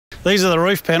These are the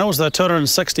roof panels. They're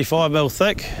 265mm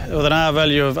thick with an R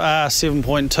value of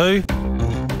R7.2.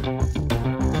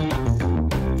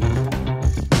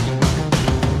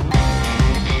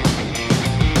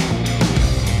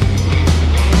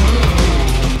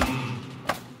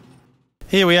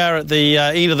 Here we are at the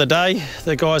end of the day.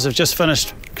 The guys have just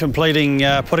finished completing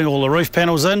putting all the roof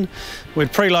panels in.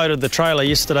 We'd preloaded the trailer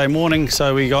yesterday morning,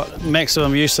 so we got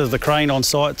maximum use of the crane on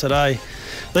site today.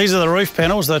 These are the roof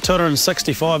panels. They're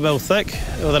 265mm thick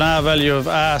with an R value of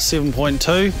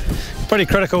R7.2. Pretty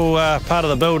critical part of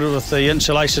the build with the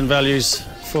insulation values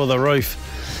for the roof.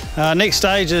 Next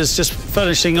stage is just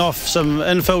finishing off some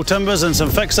infill timbers and some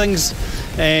fixings,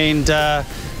 and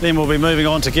then we'll be moving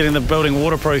on to getting the building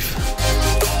waterproof.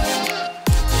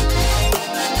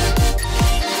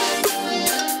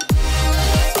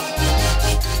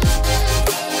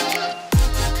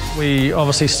 We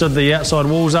obviously stood the outside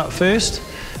walls up first,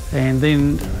 and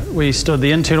then we stood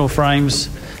the internal frames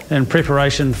in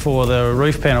preparation for the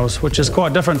roof panels, which is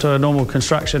quite different to a normal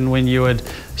construction when you would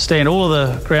stand all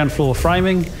of the ground floor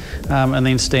framing and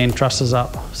then stand trusses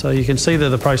up. So you can see that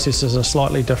the processes are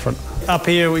slightly different. Up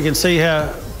here we can see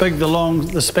how big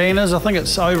the span is. I think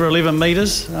it's over 11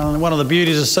 metres. One of the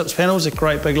beauties of SIPS panels are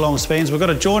great big long spans. We've got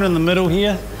a joint in the middle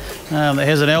here that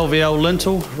has an LVL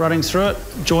lintel running through it.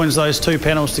 Joins those two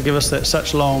panels to give us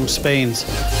such long spans.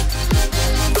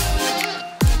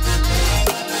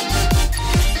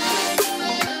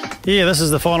 Yeah, this is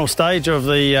the final stage of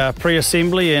the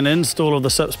pre-assembly and install of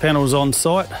the SIPS panels on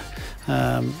site.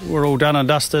 We're all done and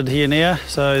dusted here now,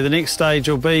 so the next stage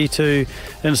will be to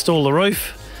install the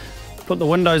roof, put the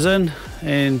windows in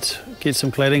and get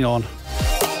some cladding on.